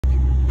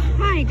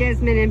Hi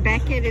Desmond and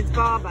Beckett, it's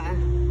Baba.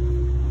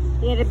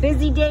 We had a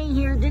busy day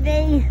here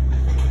today.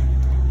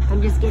 I'm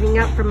just getting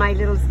up from my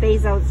little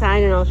space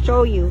outside and I'll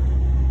show you.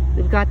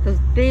 We've got those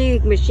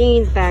big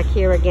machines back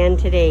here again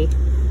today.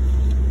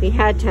 We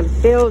had to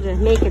build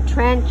and make a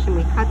trench and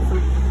we cut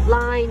some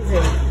lines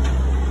and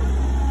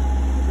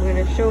I'm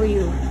going to show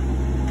you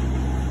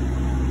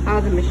how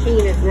the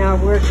machine is now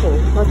working.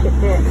 Look at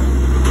this.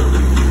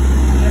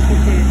 Look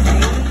at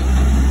this.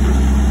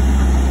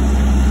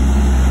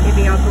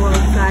 Maybe I'll go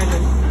outside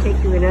and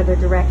take you another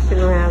direction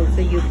around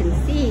so you can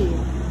see.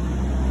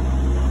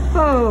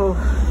 Oh,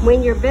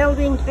 when you're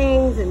building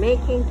things and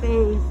making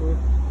things, and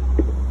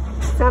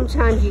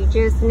sometimes you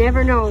just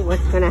never know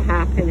what's going to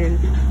happen. And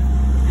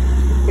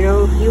you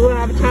know, you will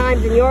have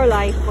times in your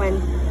life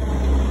when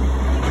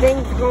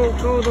things don't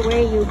go the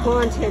way you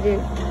wanted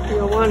and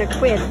you'll want to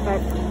quit, but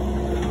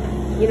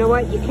you know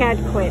what? You can't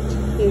quit.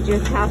 You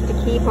just have to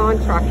keep on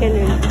trucking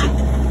and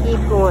keep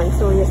going.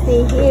 So you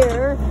see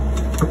here,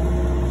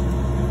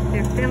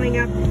 they're filling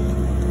up.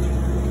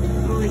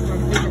 Holy God,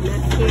 there's a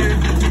mess here.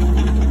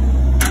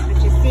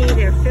 But you see,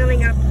 they're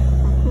filling up a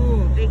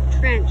whole big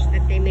trench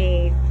that they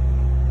made.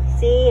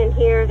 See, and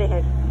here they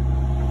had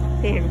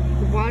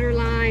the water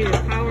line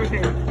and power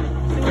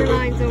and sewer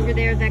lines over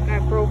there that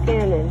got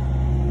broken.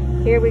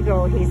 And here we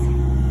go. He's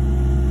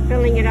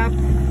filling it up.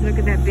 Look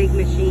at that big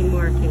machine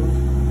working.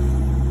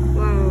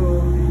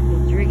 Whoa,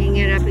 he's rigging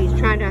it up. He's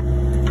trying to,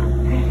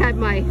 I had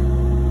my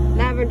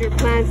lavender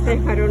plants there.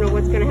 I don't know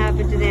what's going to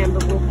happen to them,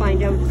 but we'll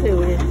find out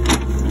soon.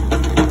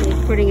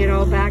 He's putting it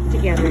all back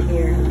together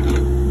here.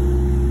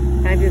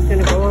 I'm just going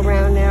to go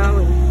around now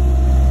and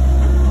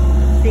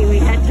see. We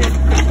had to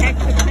protect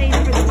the place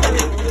for the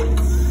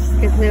turtles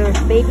because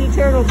the baby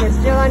turtles are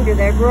still under.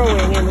 They're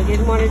growing and we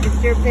didn't want to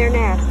disturb their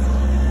nest.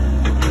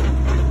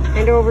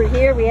 And over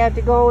here we had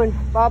to go, and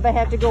Baba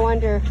had to go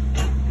under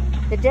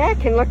the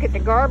deck and look at the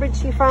garbage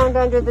she found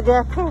under the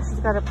deck. She's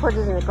got to put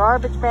it in a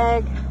garbage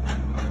bag.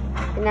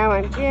 And now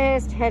I'm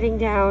just heading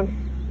down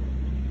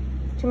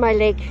to my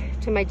lake,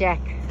 to my deck.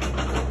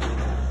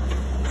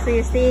 So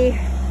you see,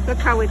 look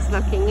how it's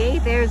looking, eh?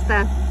 There's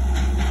the,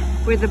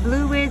 where the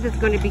blue is, it's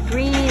going to be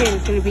green and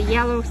it's going to be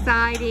yellow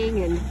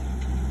siding. And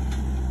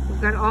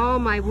we've got all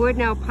my wood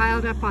now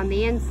piled up on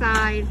the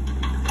inside.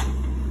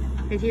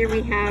 And here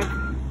we have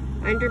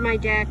under my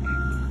deck.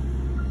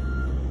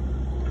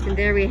 And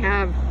there we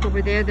have,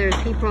 over there, there's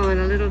people on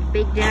a little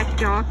big deck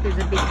dock. There's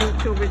a big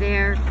beach over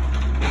there.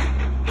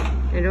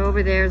 And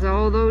over there's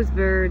all those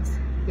birds.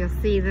 You'll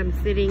see them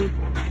sitting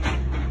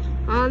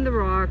on the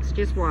rocks,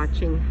 just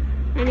watching.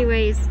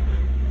 Anyways,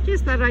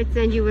 just thought I'd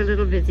send you a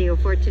little video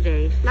for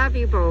today. Love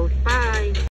you both. Bye.